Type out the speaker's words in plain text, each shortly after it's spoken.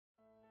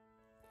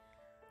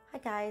Hi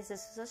guys,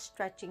 this is a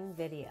stretching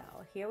video.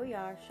 Here we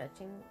are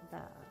stretching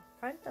the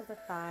front of the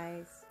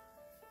thighs,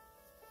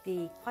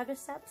 the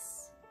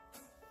quadriceps,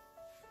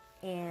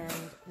 and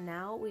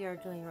now we are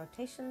doing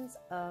rotations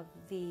of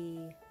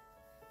the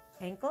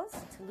ankles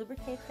to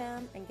lubricate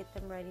them and get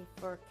them ready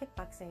for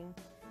kickboxing.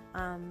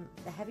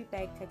 The heavy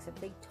bag takes a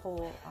big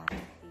toll on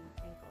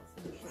the ankles.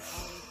 You should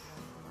always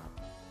warm them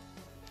up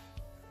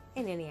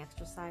in any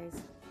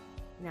exercise.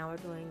 Now we're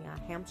doing a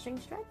hamstring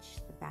stretch,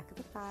 the back of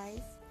the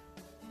thighs.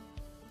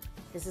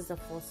 This is a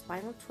full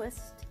spinal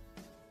twist.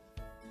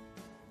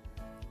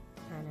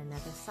 And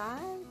another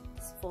side,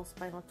 it's full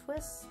spinal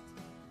twist.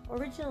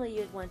 Originally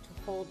you'd want to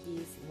hold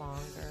these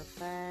longer,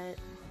 but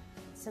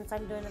since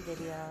I'm doing a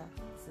video,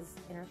 this is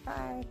inner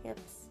thigh,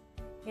 hips,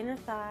 inner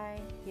thigh,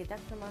 the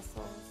adductor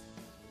muscles.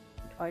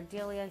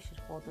 Ideally I should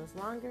hold those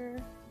longer.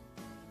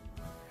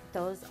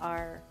 Those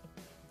are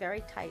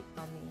very tight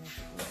on me, as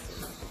you can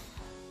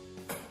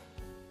see.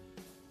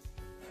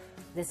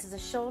 This is a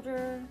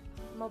shoulder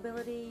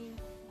mobility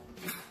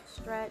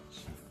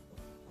stretch.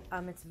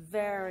 It's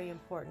very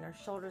important. Our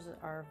shoulders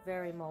are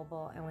very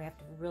mobile and we have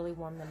to really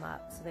warm them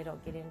up so they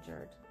don't get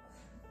injured.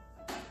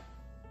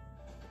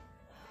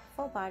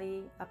 Full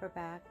body, upper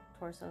back,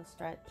 torso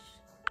stretch,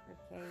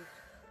 ribcage,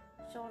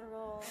 shoulder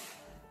rolls,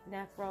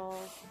 neck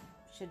rolls.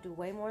 Should do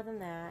way more than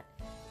that.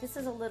 This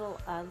is a little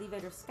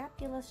levator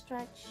scapula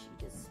stretch.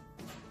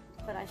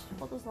 But I should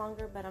hold those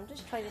longer, but I'm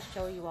just trying to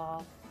show you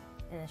all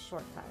in a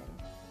short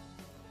time.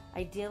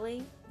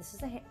 Ideally, this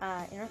is a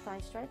inner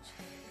thigh stretch.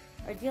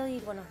 Ideally,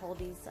 you'd want to hold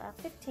these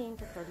 15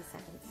 to 30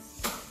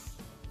 seconds.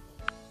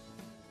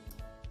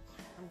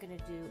 I'm going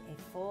to do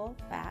a full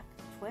back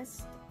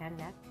twist and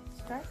neck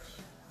stretch.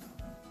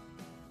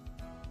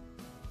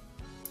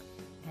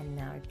 And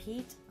now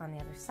repeat on the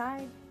other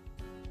side.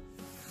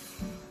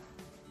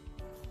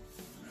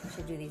 You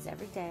should do these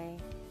every day.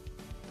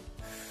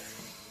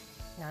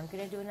 Now I'm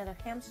going to do another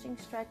hamstring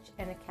stretch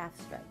and a calf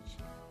stretch.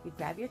 You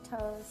grab your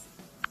toes,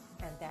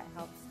 and that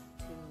helps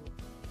to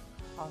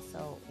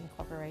also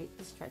incorporate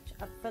the stretch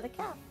up for the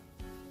calf,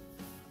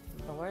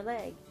 lower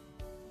leg,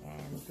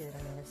 and do it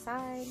on the other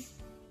side.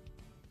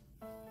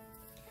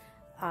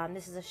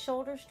 This is a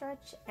shoulder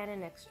stretch and a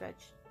neck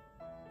stretch,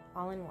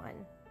 all in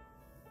one.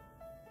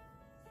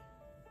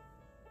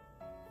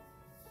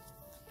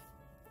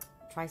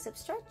 Tricep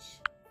stretch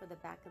for the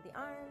back of the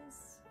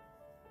arms.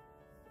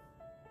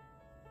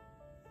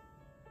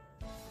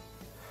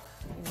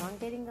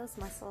 Elongating those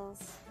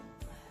muscles.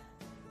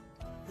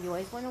 You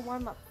always want to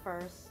warm up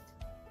first.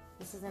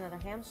 This is another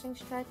hamstring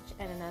stretch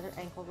and another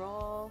ankle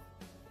roll.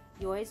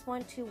 You always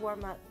want to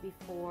warm up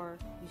before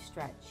you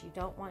stretch. You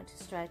don't want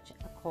to stretch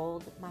a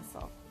cold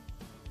muscle.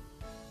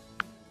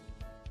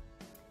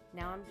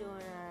 Now I'm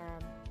doing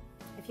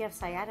if you have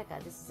sciatica,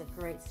 this is a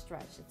great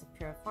stretch. It's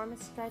a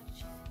piriformis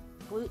stretch,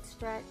 glute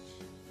stretch.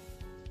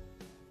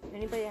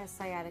 Anybody that has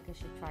sciatica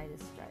should try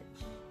this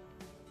stretch.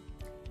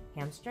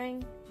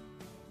 Hamstring,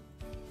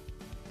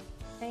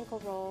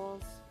 ankle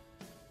rolls.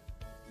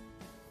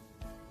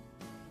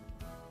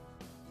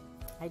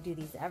 I do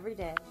these every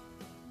day.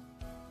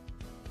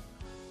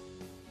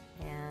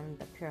 And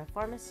the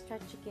piriformis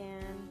stretch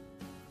again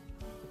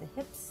for the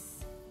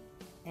hips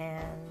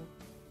and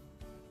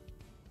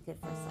good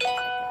for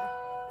sciatica.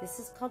 This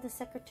is called the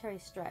secretary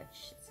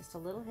stretch. It's just a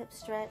little hip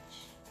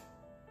stretch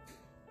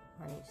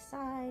on each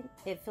side.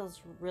 It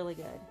feels really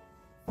good.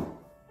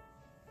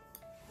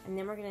 And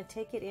then we're going to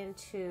take it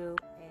into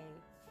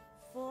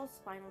a full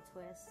spinal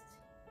twist.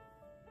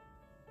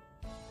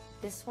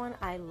 This one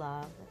I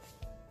love.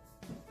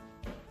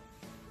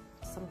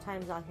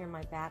 Sometimes I'll hear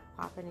my back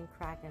popping and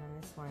cracking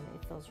on this one.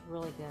 It feels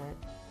really good.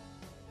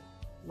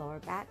 Lower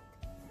back.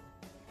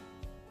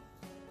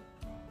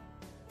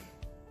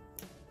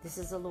 This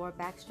is a lower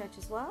back stretch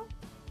as well.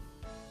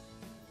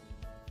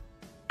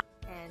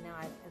 And now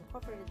I've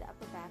incorporated the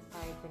upper back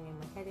by bringing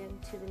my head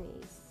into the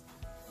knees.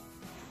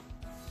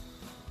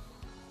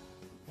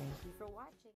 Thank you for watching.